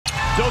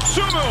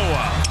Dosunmu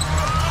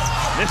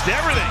missed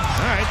everything.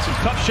 All right, some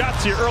tough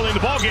shots here early in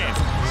the ball game.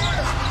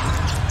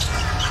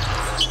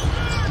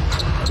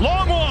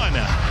 Long one.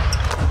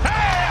 Hey,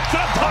 that's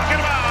what I'm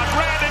talking about.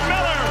 Brandon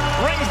Miller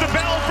rings the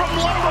bell from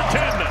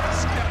Lumberton.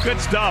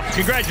 Good stuff.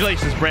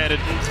 Congratulations,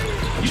 Brandon.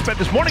 You spent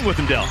this morning with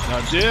him, Dell.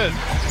 I did.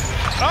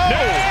 Oh!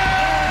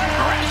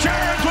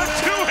 Richards with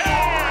two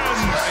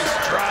hands.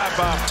 Nice drive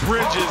by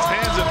Bridges.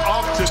 Hands it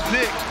off to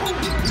Nick.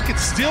 He could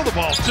steal the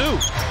ball, too.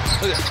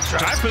 Look at that.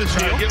 Try for the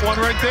steal. Get one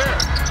right there.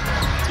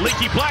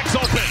 Leaky Black's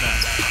open.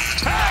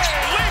 Hey,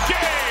 Leaky!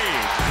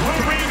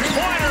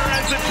 Three-pointer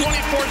as the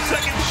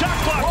 24-second shot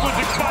clock was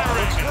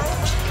expiring.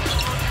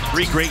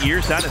 3 great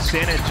years out of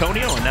San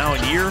Antonio, and now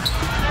in year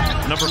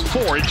number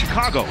 4 in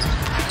Chicago.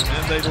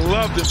 And they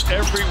loved him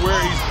everywhere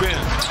he's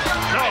been.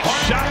 Nice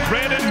shot,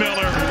 Brandon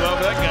Miller.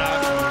 Love that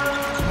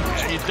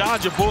guy. And you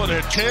dodge a bullet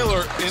there.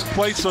 Taylor in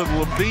place of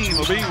Levine.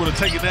 Levine would have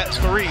taken that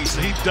 3,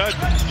 so he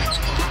doesn't.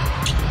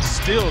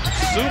 Still,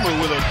 Zuma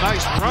with a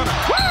nice runner.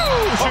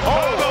 Woo!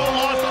 Chicago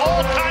lost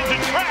all kinds of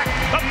track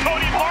of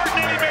Cody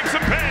Martin, and he makes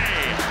him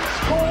pay.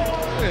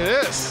 Look at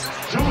this.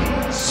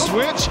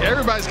 Switch.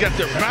 Everybody's got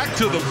their back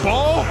to the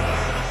ball.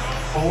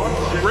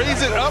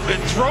 Raise it up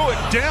and throw it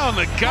down.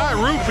 The guy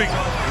roofing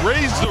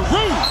raised the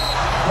roof.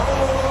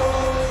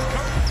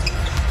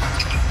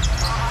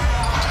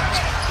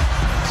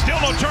 Still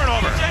no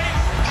turnover.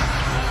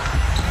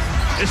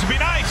 This would be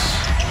nice.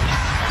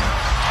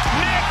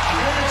 Nick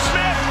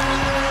Smith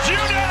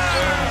Jr.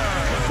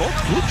 Both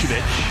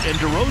Vucevic and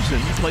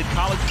DeRozan played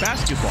college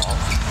basketball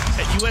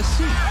at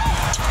USC.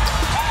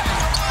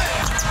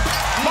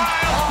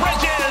 Miles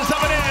Bridges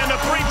up and in, a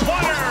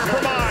 3-pointer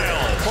for Miles.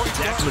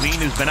 Zach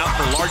Levine has been out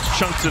for large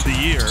chunks of the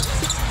year,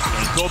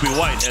 and Kobe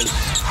White has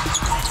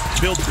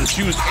built the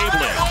shoes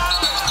able in.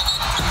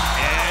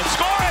 And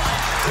score it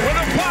with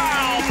a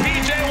foul.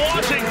 PJ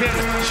Washington,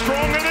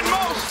 stronger than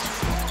most.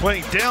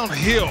 Playing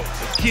downhill.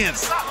 Again,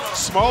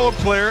 smaller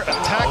player,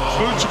 attack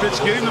Vucevic,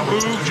 get him to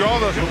move, draw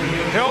the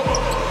help,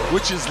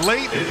 which is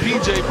late, and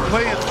PJ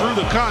playing through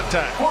the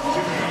contact.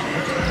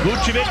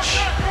 Vucevic,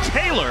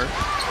 Taylor,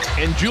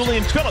 and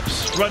Julian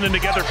Phillips running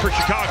together for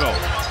Chicago.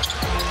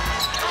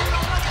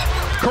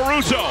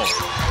 Caruso.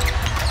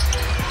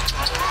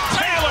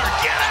 Taylor,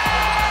 get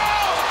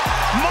out!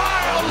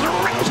 Miles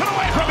rips it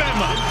away from him.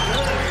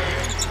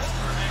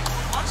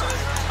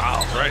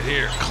 Oh, right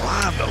here.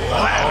 Climb the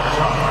ladder.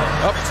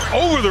 Up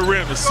over the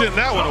rim to send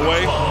that one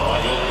away.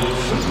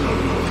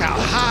 Look how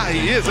high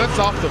he is. That's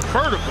off the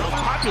vertical.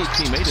 Popular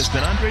teammate has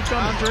been DeAndre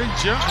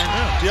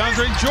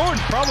Jordan,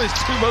 probably his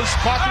 2 most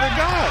popular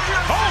guys.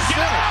 Oh,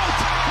 get out!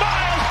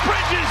 Miles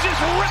Bridges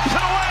just rips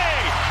it away.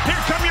 Here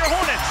come your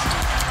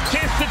Hornets.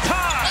 Chance to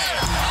tie.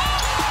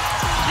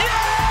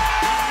 Yeah!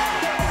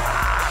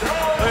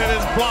 Look at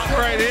this block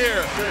right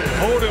here.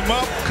 Hold him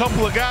up. A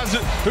couple of guys.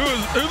 Who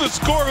the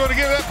scorer going to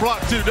give that block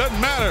to?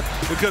 Doesn't matter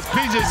because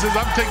PJ says,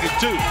 I'm taking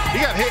 2. He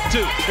got hit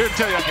 2. Here to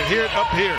tell you, I can hear it up here.